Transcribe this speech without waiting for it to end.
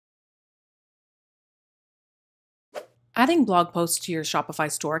Adding blog posts to your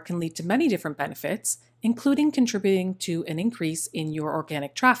Shopify store can lead to many different benefits, including contributing to an increase in your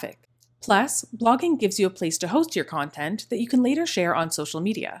organic traffic. Plus, blogging gives you a place to host your content that you can later share on social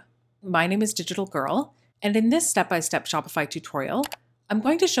media. My name is Digital Girl, and in this step-by-step Shopify tutorial, I'm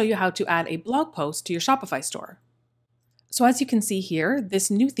going to show you how to add a blog post to your Shopify store. So as you can see here,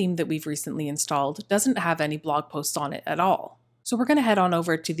 this new theme that we've recently installed doesn't have any blog posts on it at all. So we're going to head on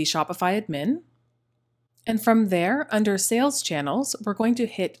over to the Shopify admin. And from there, under Sales Channels, we're going to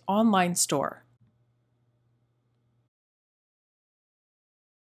hit Online Store.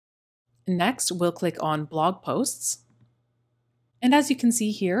 Next, we'll click on Blog Posts. And as you can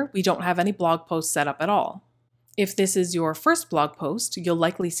see here, we don't have any blog posts set up at all. If this is your first blog post, you'll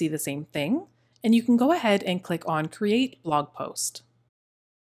likely see the same thing, and you can go ahead and click on Create Blog Post.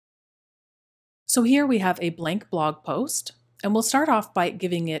 So here we have a blank blog post, and we'll start off by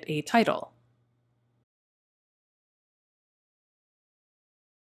giving it a title.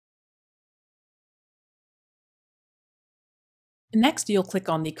 Next, you'll click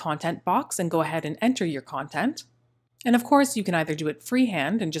on the content box and go ahead and enter your content. And of course, you can either do it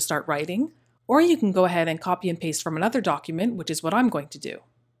freehand and just start writing, or you can go ahead and copy and paste from another document, which is what I'm going to do.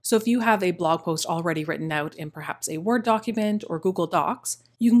 So if you have a blog post already written out in perhaps a Word document or Google Docs,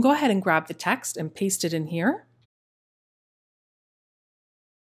 you can go ahead and grab the text and paste it in here.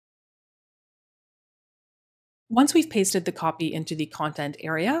 Once we've pasted the copy into the content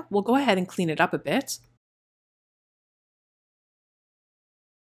area, we'll go ahead and clean it up a bit.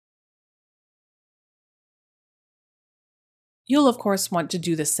 You'll of course want to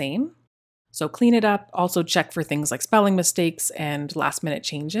do the same. So clean it up, also check for things like spelling mistakes and last-minute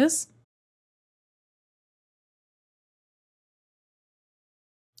changes.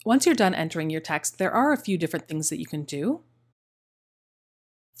 Once you're done entering your text, there are a few different things that you can do.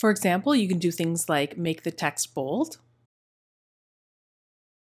 For example, you can do things like make the text bold,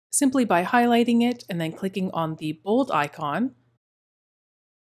 simply by highlighting it and then clicking on the bold icon.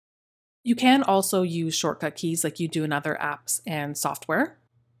 You can also use shortcut keys like you do in other apps and software.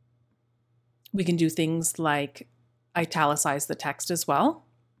 We can do things like italicize the text as well.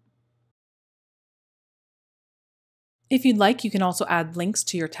 If you'd like, you can also add links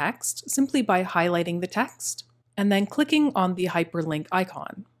to your text simply by highlighting the text and then clicking on the hyperlink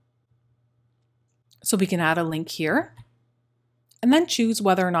icon. So we can add a link here and then choose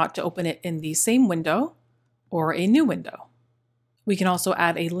whether or not to open it in the same window or a new window. We can also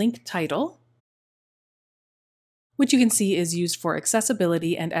add a link title, which you can see is used for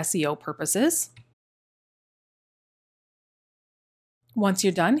accessibility and SEO purposes. Once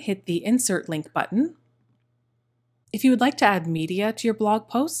you're done, hit the Insert Link button. If you would like to add media to your blog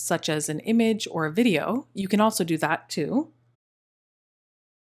posts, such as an image or a video, you can also do that too.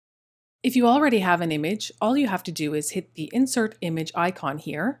 If you already have an image, all you have to do is hit the Insert Image icon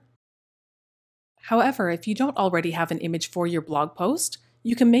here. However, if you don't already have an image for your blog post,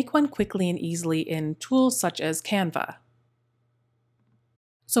 you can make one quickly and easily in tools such as Canva.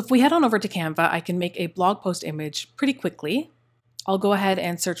 So if we head on over to Canva, I can make a blog post image pretty quickly. I'll go ahead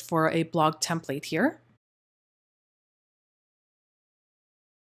and search for a blog template here.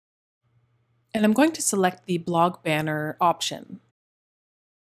 And I'm going to select the blog banner option.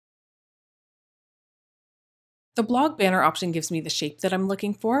 The blog banner option gives me the shape that I'm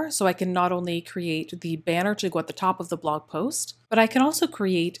looking for, so I can not only create the banner to go at the top of the blog post, but I can also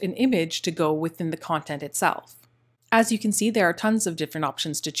create an image to go within the content itself. As you can see, there are tons of different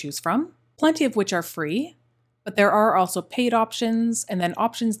options to choose from, plenty of which are free, but there are also paid options and then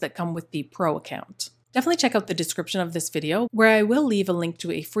options that come with the Pro account. Definitely check out the description of this video, where I will leave a link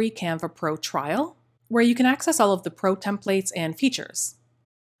to a free Canva Pro trial, where you can access all of the Pro templates and features.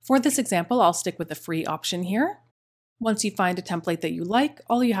 For this example, I'll stick with the free option here. Once you find a template that you like,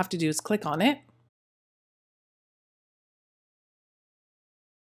 all you have to do is click on it.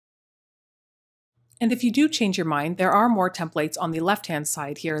 And if you do change your mind, there are more templates on the left-hand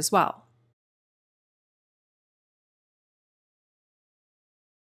side here as well.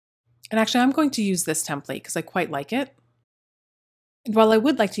 And actually, I'm going to use this template because I quite like it. And while I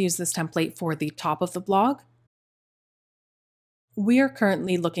would like to use this template for the top of the blog, we are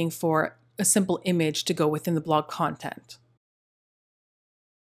currently looking for a simple image to go within the blog content.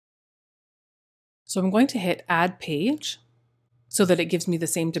 So I'm going to hit Add Page so that it gives me the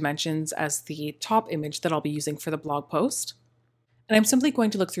same dimensions as the top image that I'll be using for the blog post. And I'm simply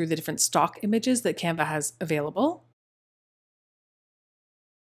going to look through the different stock images that Canva has available.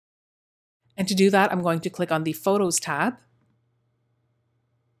 And to do that, I'm going to click on the Photos tab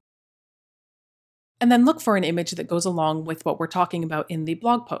and then look for an image that goes along with what we're talking about in the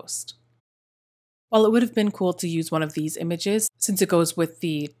blog post. While it would have been cool to use one of these images since it goes with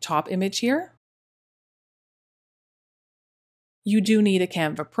the top image here, you do need a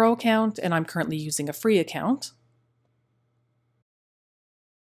Canva Pro account, and I'm currently using a free account.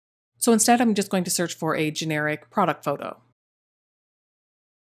 So instead, I'm just going to search for a generic product photo.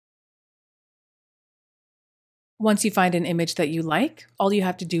 Once you find an image that you like, all you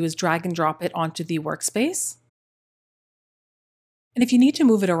have to do is drag and drop it onto the workspace. And if you need to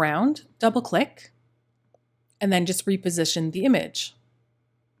move it around, double-click, and then just reposition the image.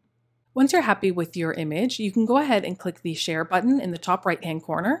 Once you're happy with your image, you can go ahead and click the Share button in the top right-hand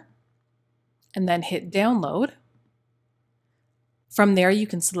corner, and then hit Download. From there, you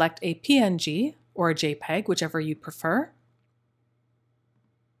can select a PNG or a JPEG, whichever you prefer.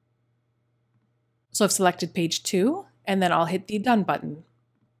 So I've selected page 2, and then I'll hit the Done button.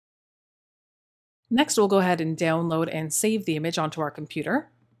 Next, we'll go ahead and download and save the image onto our computer.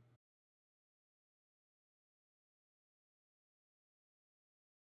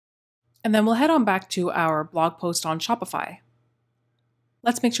 And then we'll head on back to our blog post on Shopify.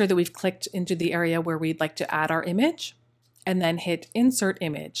 Let's make sure that we've clicked into the area where we'd like to add our image, and then hit Insert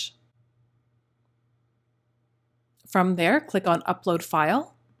Image. From there, click on Upload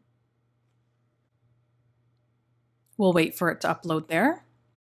File. We'll wait for it to upload there.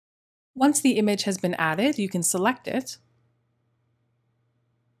 Once the image has been added, you can select it,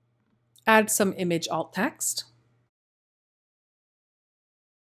 add some image alt text,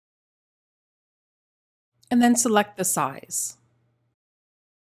 and then select the size.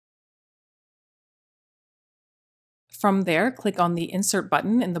 From there, click on the Insert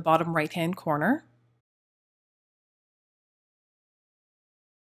button in the bottom right-hand corner.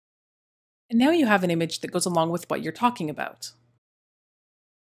 And now you have an image that goes along with what you're talking about.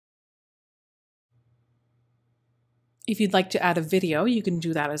 If you'd like to add a video, you can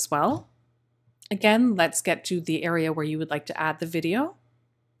do that as well. Again, let's get to the area where you would like to add the video,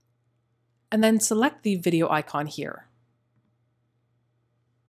 and then select the video icon here.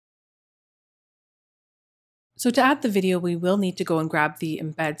 So to add the video, we will need to go and grab the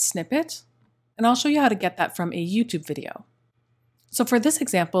embed snippet, and I'll show you how to get that from a YouTube video. So for this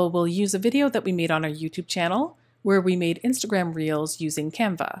example, we'll use a video that we made on our YouTube channel where we made Instagram Reels using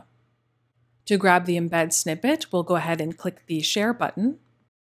Canva. To grab the embed snippet, we'll go ahead and click the Share button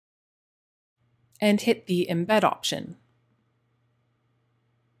and hit the Embed option.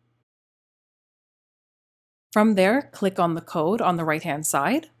 From there, click on the code on the right-hand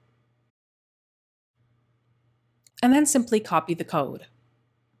side, and then simply copy the code.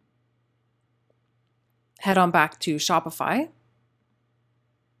 Head on back to Shopify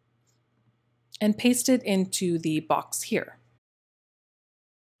and paste it into the box here.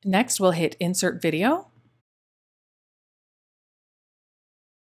 Next, we'll hit Insert Video.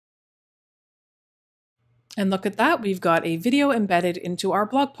 And look at that, we've got a video embedded into our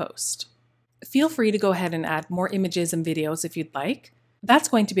blog post. Feel free to go ahead and add more images and videos if you'd like. That's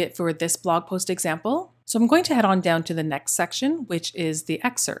going to be it for this blog post example. So I'm going to head on down to the next section, which is the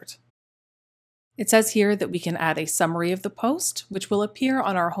excerpt. It says here that we can add a summary of the post, which will appear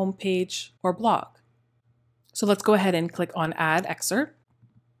on our homepage or blog. So let's go ahead and click on Add Excerpt.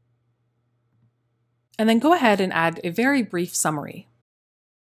 And then go ahead and add a very brief summary.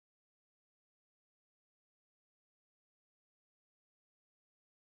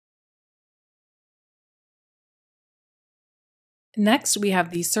 Next, we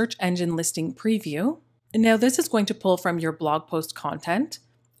have the search engine listing preview. And now this is going to pull from your blog post content.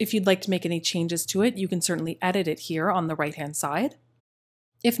 If you'd like to make any changes to it, you can certainly edit it here on the right-hand side.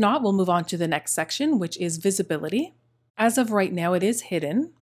 If not, we'll move on to the next section, which is visibility. As of right now, it is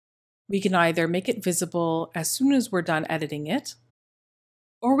hidden. We can either make it visible as soon as we're done editing it,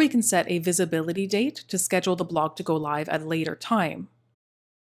 or we can set a visibility date to schedule the blog to go live at a later time.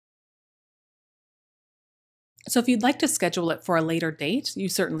 So if you'd like to schedule it for a later date, you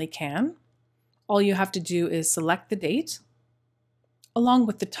certainly can. All you have to do is select the date along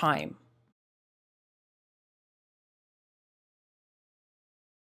with the time.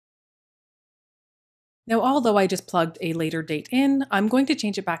 Now, although I just plugged a later date in, I'm going to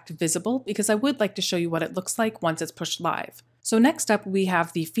change it back to visible because I would like to show you what it looks like once it's pushed live. So next up, we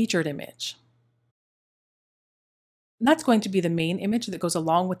have the featured image. And that's going to be the main image that goes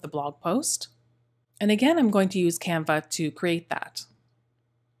along with the blog post. And again, I'm going to use Canva to create that.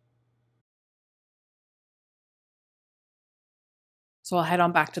 So I'll head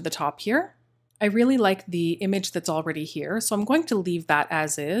on back to the top here. I really like the image that's already here, so I'm going to leave that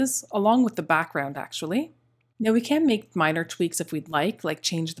as is, along with the background actually. Now we can make minor tweaks if we'd like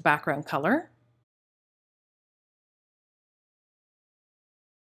change the background color.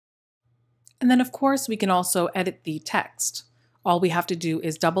 And then of course we can also edit the text. All we have to do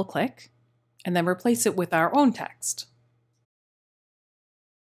is double click and then replace it with our own text.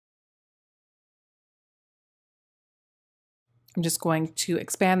 I'm just going to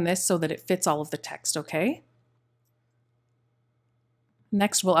expand this so that it fits all of the text, okay?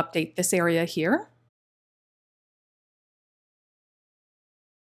 Next, we'll update this area here.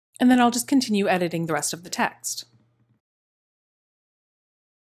 And then I'll just continue editing the rest of the text.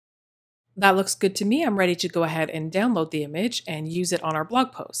 That looks good to me. I'm ready to go ahead and download the image and use it on our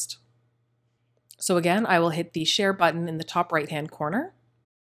blog post. So again, I will hit the share button in the top right-hand corner.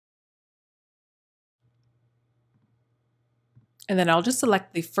 And then I'll just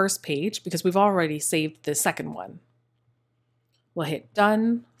select the first page because we've already saved the second one. We'll hit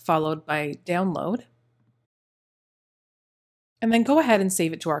done, followed by download. And then go ahead and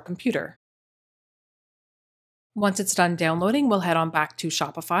save it to our computer. Once it's done downloading, we'll head on back to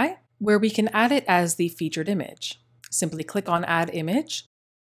Shopify, where we can add it as the featured image. Simply click on Add Image.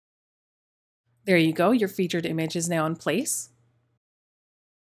 There you go, your featured image is now in place.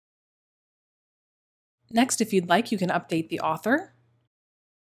 Next, if you'd like, you can update the author.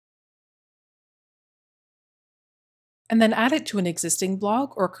 And then add it to an existing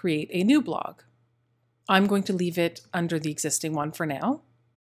blog or create a new blog. I'm going to leave it under the existing one for now.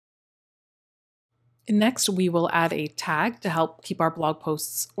 Next, we will add a tag to help keep our blog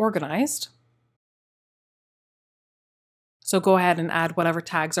posts organized. So go ahead and add whatever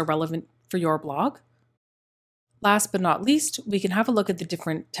tags are relevant for your blog. Last but not least, we can have a look at the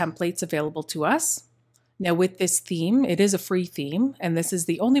different templates available to us. Now with this theme, it is a free theme, and this is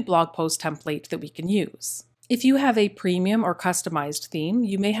the only blog post template that we can use. If you have a premium or customized theme,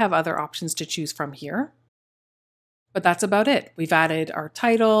 you may have other options to choose from here. But that's about it. We've added our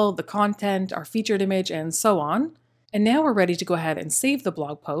title, the content, our featured image, and so on. And now we're ready to go ahead and save the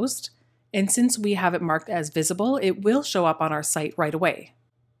blog post. And since we have it marked as visible, it will show up on our site right away.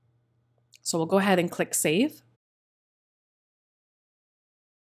 So we'll go ahead and click Save.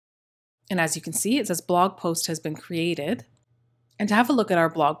 And as you can see, it says blog post has been created. And to have a look at our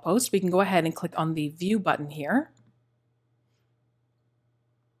blog post, we can go ahead and click on the View button here.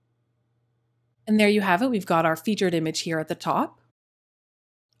 And there you have it. We've got our featured image here at the top,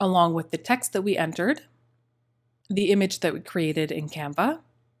 along with the text that we entered, the image that we created in Canva,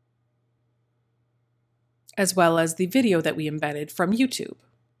 as well as the video that we embedded from YouTube.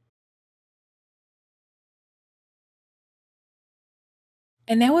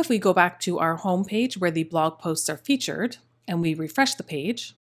 And now if we go back to our home page where the blog posts are featured, and we refresh the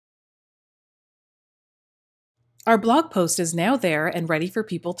page, our blog post is now there and ready for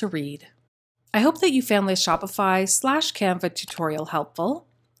people to read. I hope that you found this Shopify/Canva tutorial helpful.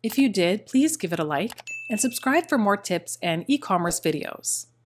 If you did, please give it a like and subscribe for more tips and e-commerce videos.